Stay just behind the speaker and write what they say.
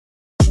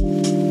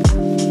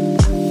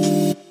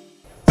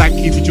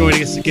Thank you for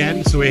joining us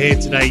again. So we're here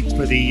today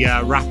for the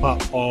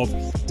wrap-up of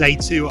Day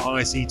 2 at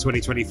ISE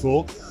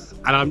 2024.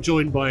 And I'm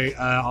joined by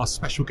our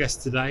special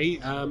guest today,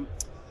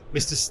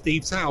 Mr.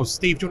 Steve Towse.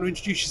 Steve, do you want to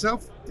introduce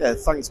yourself? Yeah,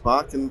 thanks,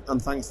 Mark, and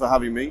thanks for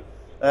having me.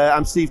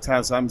 I'm Steve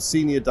Towse. I'm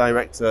Senior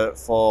Director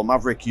for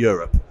Maverick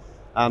Europe.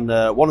 And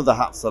one of the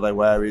hats that I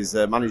wear is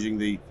managing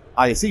the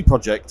ISE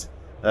project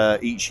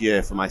each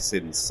year for my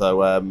sins. So,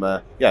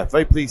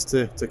 very pleased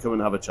to come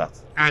and have a chat.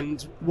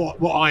 And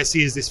what ISE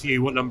is this for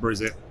you? What number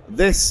is it?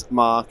 This,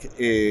 Mark,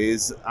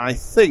 is, I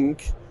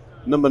think,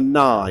 number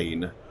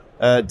 9,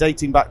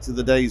 dating back to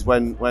the days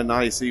when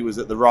ISE was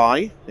at the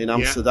Rye in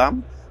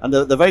Amsterdam. Yeah. And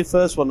the very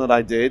first one that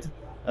I did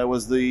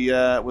was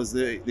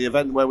the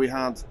event where we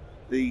had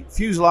the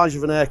fuselage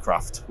of an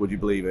aircraft, would you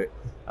believe it?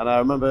 And I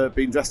remember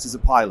being dressed as a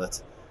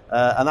pilot.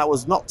 And that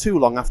was not too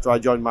long after I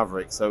joined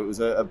Maverick, so it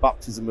was a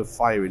baptism of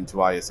fire into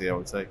ISE, I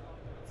would say.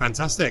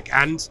 Fantastic.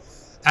 And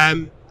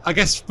I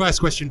guess first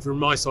question from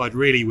my side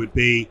really would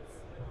be,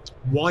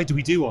 why do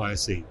we do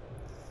ISE?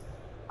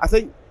 I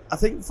think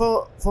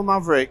for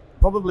Maverick,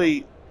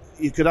 probably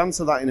you could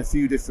answer that in a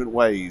few different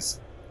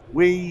ways.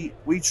 We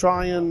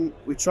try and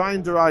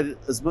derive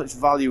as much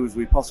value as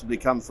we possibly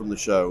can from the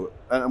show,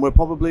 and we're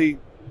probably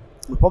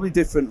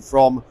different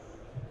from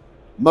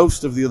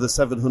most of the other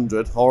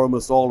 700, or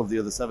almost all of the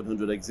other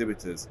 700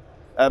 exhibitors.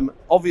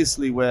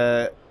 Obviously,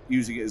 we're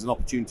using it as an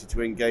opportunity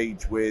to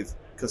engage with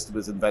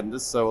customers and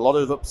vendors, so a lot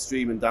of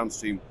upstream and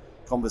downstream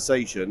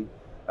conversation.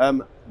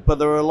 But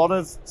there are a lot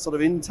of sort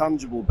of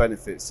intangible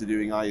benefits to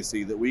doing ISE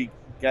that we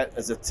get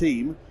as a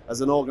team, as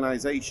an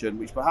organisation,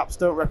 which perhaps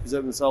don't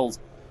represent themselves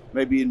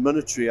maybe in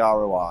monetary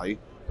ROI,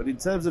 but in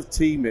terms of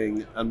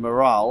teaming and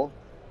morale,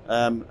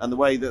 and the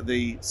way that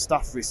the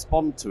staff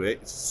respond to it,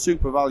 it's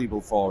super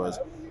valuable for us.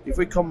 If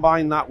we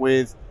combine that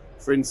with,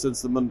 for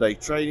instance, the Monday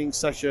training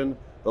session,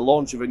 the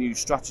launch of a new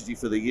strategy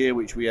for the year,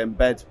 which we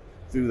embed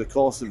through the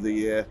course of the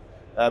year,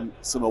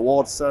 some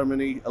award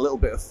ceremony, a little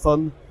bit of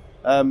fun,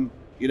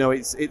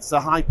 it's a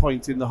high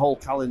point in the whole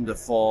calendar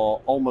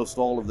for almost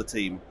all of the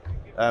team.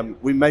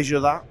 We measure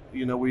that.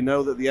 We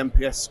know that the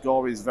NPS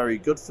score is very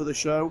good for the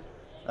show,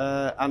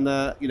 and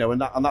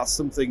that's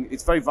something.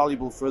 It's very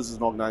valuable for us as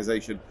an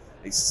organisation.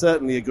 It's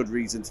certainly a good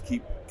reason to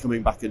keep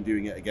coming back and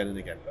doing it again and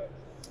again.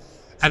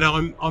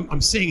 And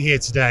I'm sitting here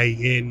today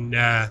in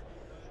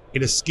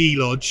a ski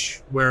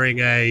lodge wearing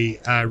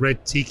a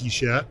red tiki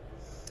shirt.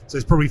 So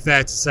it's probably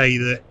fair to say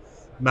that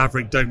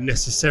Maverick don't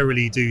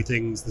necessarily do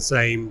things the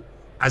same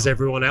as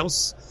everyone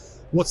else.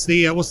 What's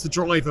the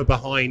driver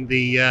behind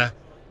the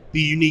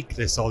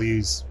uniqueness, I'll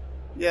use?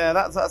 Yeah,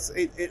 that's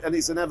it, and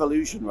it's an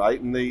evolution, right?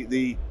 And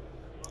the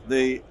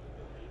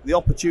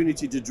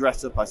opportunity to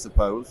dress up, I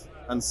suppose,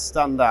 and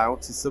stand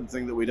out is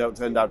something that we don't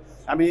turn down.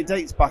 I mean, it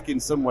dates back in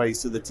some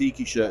ways to the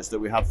tiki shirts that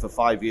we had for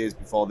 5 years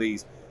before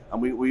these,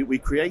 and we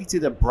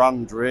created a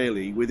brand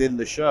really within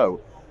the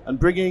show, and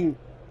bringing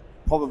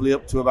probably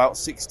up to about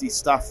 60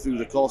 staff through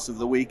the course of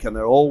the week, and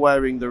they're all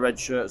wearing the red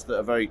shirts that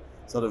are very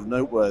sort of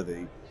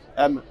noteworthy.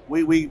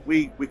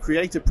 We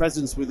create a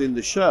presence within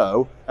the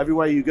show.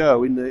 Everywhere you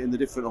go in the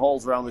different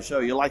halls around the show,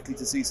 you're likely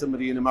to see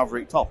somebody in a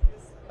Maverick top,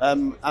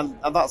 and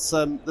that's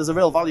there's a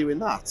real value in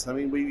that. I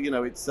mean,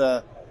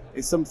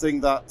 it's something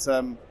that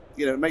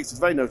it makes us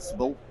very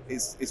noticeable.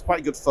 It's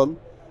quite good fun,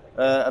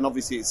 and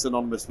obviously it's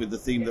synonymous with the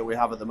theme that we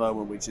have at the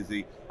moment, which is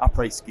the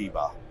après ski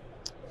bar.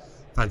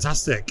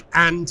 Fantastic.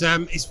 And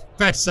it's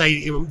fair to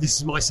say, this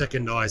is my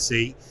second ISE.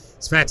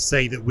 It's fair to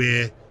say that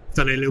we've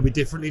done it a little bit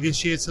differently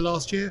this year to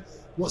last year.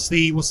 What's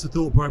the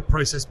thought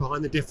process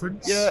behind the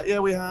difference? Yeah,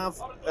 we have.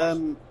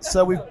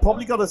 So we've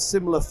probably got a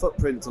similar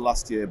footprint to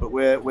last year, but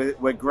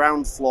we're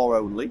ground floor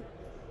only.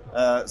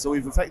 So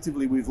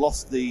we've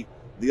lost the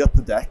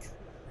upper deck.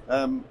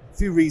 A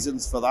few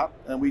reasons for that,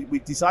 and we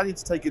decided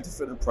to take a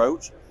different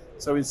approach.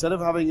 So instead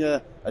of having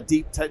a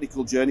deep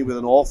technical journey with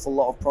an awful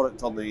lot of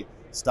product on the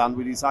stand,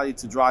 we decided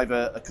to drive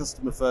a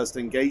customer-first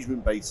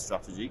engagement-based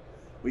strategy,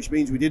 which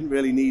means we didn't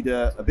really need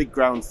a big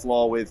ground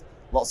floor with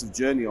lots of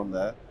journey on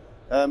there.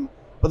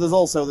 But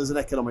there's an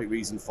economic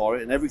reason for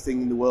it, and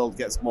everything in the world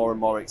gets more and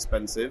more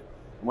expensive.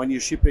 And when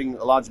you're shipping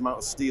a large amount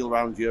of steel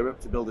around Europe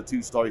to build a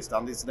 2-story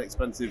stand, it's an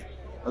expensive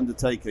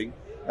undertaking.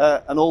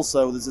 And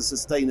also there's a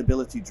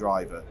sustainability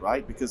driver,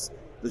 right? Because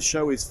the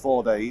show is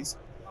 4 days,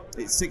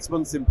 it's 6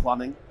 months in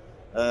planning,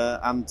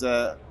 and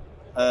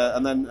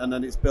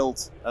then it's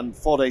built, and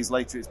 4 days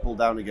later it's pulled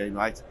down again,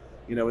 right?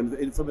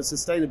 And from a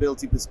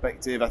sustainability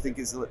perspective, I think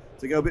it's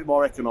to go a bit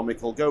more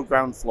economical, go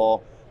ground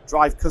floor,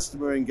 drive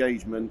customer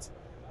engagement.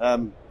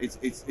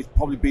 It's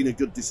probably been a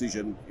good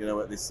decision,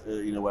 at this,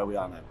 where we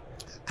are now.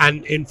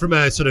 And from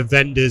a sort of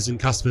vendors and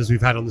customers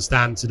we've had on the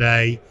stand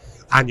today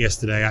and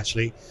yesterday,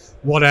 actually,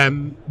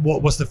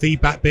 what's the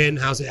feedback been?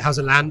 How's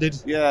it landed?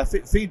 Yeah,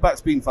 feedback's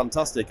been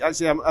fantastic.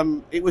 Actually,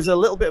 it was a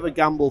little bit of a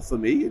gamble for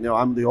me.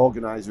 I'm the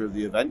organizer of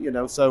the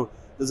event. So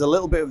there's a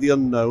little bit of the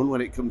unknown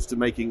when it comes to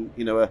making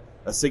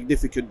a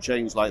significant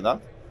change like that.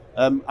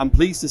 I'm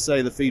pleased to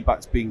say the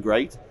feedback's been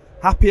great.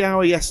 Happy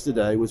hour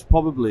yesterday was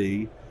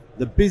probably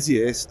the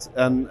busiest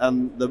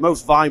and the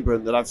most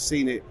vibrant that I've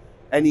seen it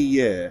any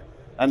year.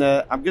 And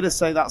I'm going to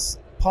say that's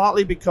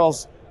partly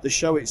because the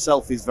show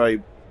itself is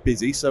very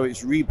busy, so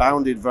it's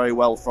rebounded very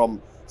well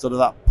from sort of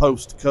that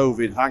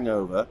post-COVID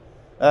hangover.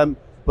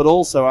 But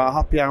also our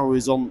happy hour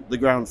is on the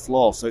ground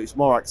floor, so it's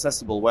more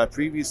accessible, where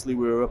previously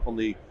we were up on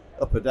the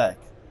upper deck.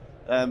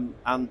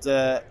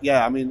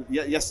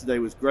 Yesterday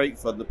was great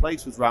fun. The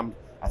place was rammed.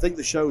 I think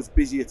the show's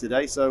busier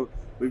today, so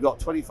we've got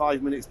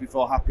 25 minutes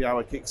before happy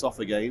hour kicks off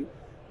again.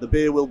 The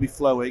beer will be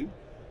flowing,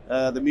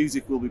 the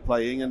music will be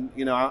playing, and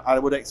I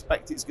would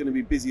expect it's going to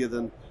be busier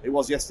than it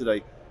was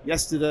yesterday.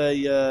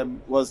 Yesterday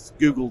was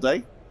Google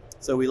Day,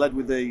 so we led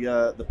with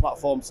the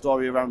platform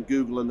story around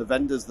Google and the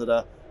vendors that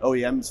are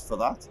OEMs for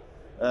that,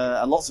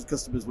 and lots of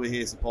customers were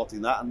here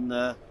supporting that.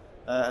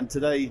 And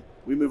today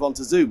we move on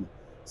to Zoom,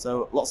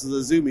 so lots of the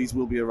Zoomies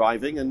will be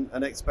arriving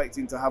and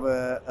expecting to have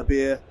a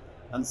beer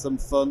and some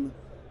fun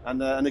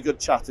and a good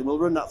chat, and we'll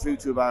run that through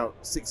to about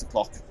 6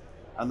 o'clock,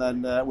 and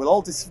then we'll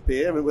all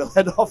disappear and we'll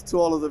head off to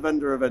all of the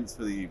vendor events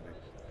for the evening.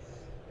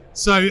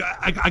 So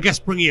I guess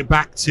bringing it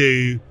back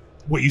to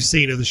what you've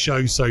seen of the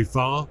show so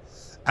far,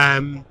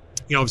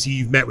 obviously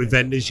you've met with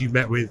vendors, you've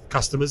met with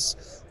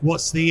customers.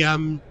 What's the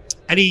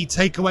any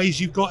takeaways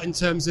you've got in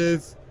terms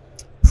of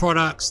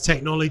products,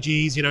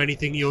 technologies,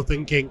 anything you're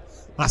thinking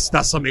that's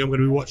something I'm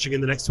going to be watching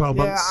in the next 12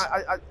 months?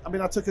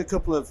 I took a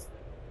couple of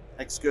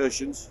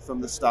excursions from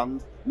the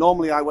stand.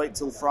 Normally I wait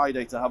till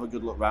Friday to have a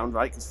good look round,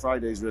 right, because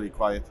Friday is really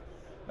quiet.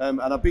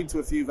 And I've been to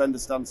a few vendor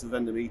stands for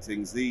vendor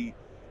meetings. The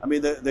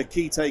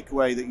key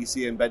takeaway that you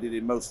see embedded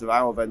in most of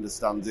our vendor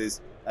stands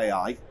is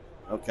AI.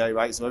 Okay,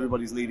 right. So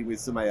everybody's leading with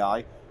some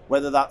AI.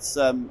 Whether that's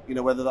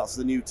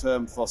the new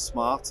term for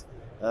smart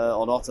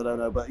or not, I don't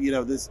know. But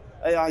there's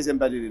AI's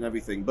embedded in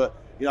everything. But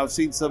I've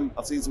seen some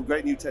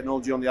great new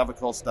technology on the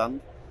Avacor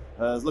stand.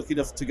 I was lucky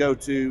enough to go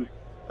to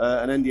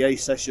an NDA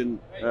session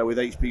with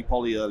HP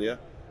Poly earlier.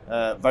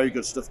 Very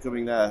good stuff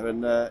coming there.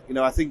 And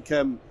I think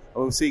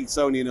we'll see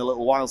Sony in a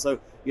little while. So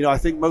I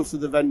think most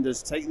of the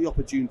vendors take the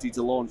opportunity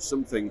to launch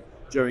something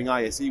during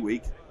ISE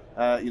week.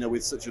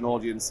 With such an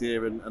audience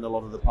here and a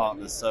lot of the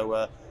partners.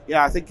 So,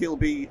 I think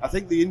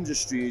the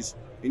industry is,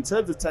 in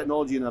terms of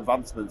technology and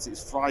advancements,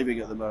 it's thriving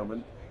at the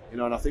moment.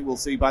 And I think we'll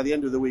see, by the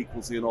end of the week,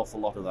 we'll see an awful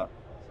lot of that.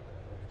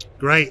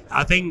 Great.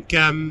 I think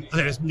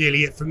that's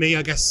nearly it for me,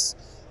 I guess.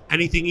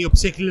 Anything you're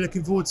particularly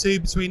looking forward to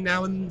between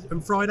now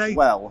and Friday?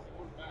 Well,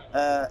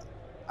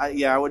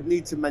 I would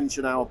need to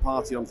mention our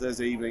party on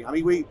Thursday evening. I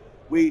mean, we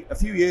a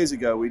few years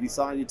ago, we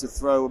decided to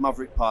throw a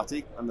Maverick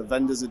party, and the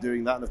vendors are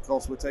doing that. And of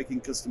course, we're taking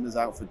customers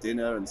out for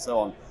dinner and so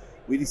on.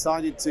 We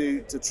decided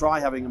to try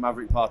having a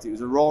Maverick party. It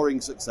was a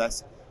roaring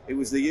success. It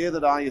was the year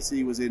that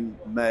ISE was in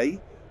May,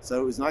 so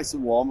it was nice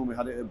and warm, and we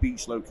had it at a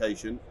beach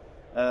location.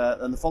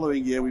 And the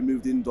following year, we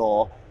moved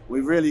indoor.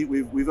 We've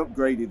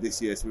upgraded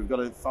this year, so we've got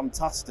a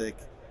fantastic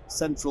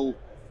central,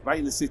 right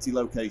in the city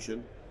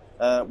location.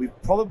 We've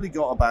probably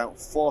got about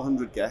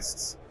 400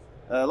 guests.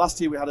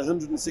 Last year we had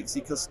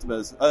 160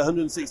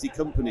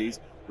 companies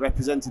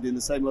represented in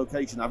the same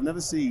location. I've never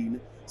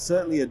seen,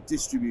 certainly a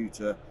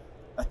distributor,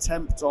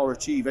 attempt or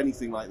achieve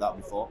anything like that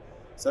before.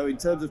 So in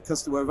terms of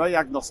customer, we're very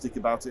agnostic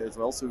about it as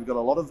well. So we've got a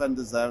lot of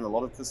vendors there and a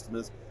lot of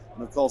customers.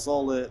 And of course,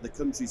 all the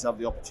countries have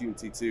the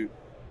opportunity to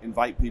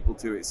invite people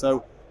to it.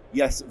 So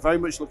yes, very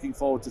much looking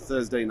forward to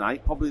Thursday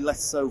night. Probably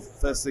less so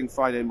first thing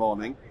Friday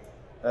morning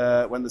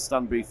when the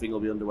stand briefing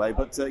will be underway.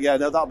 But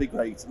that'll be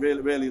great.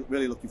 Really, really,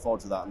 really looking forward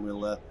to that. And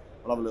we'll have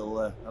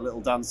a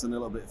little dance and a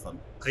little bit of fun.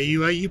 Are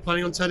you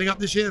planning on turning up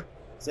this year?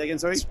 Say again,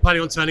 sorry?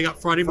 Planning on turning up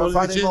Friday morning?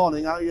 Friday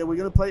morning, we're going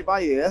to play it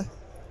by ear,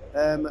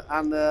 and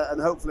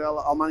hopefully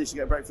I'll manage to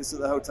get breakfast at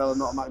the hotel and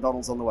not at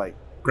McDonald's on the way.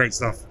 Great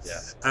stuff.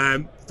 Yeah.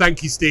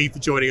 Thank you, Steve, for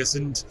joining us.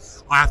 And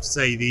I have to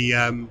say,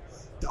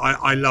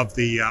 I love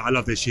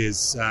this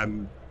year's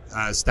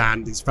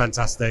stand. It's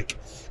fantastic.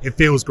 It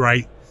feels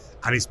great,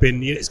 and it's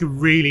been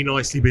really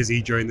nicely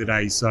busy during the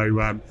day.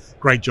 So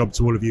great job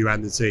to all of you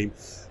and the team.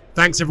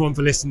 Thanks everyone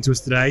for listening to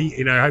us today.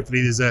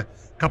 Hopefully there's a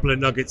couple of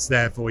nuggets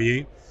there for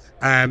you.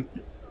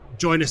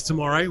 Join us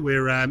tomorrow.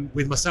 We're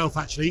with myself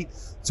actually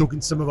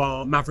talking to some of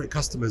our Maverick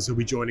customers who'll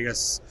be joining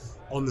us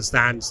on the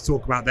stand to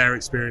talk about their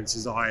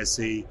experiences at ISE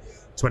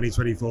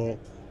 2024.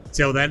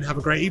 Till then, have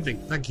a great evening.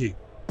 Thank you.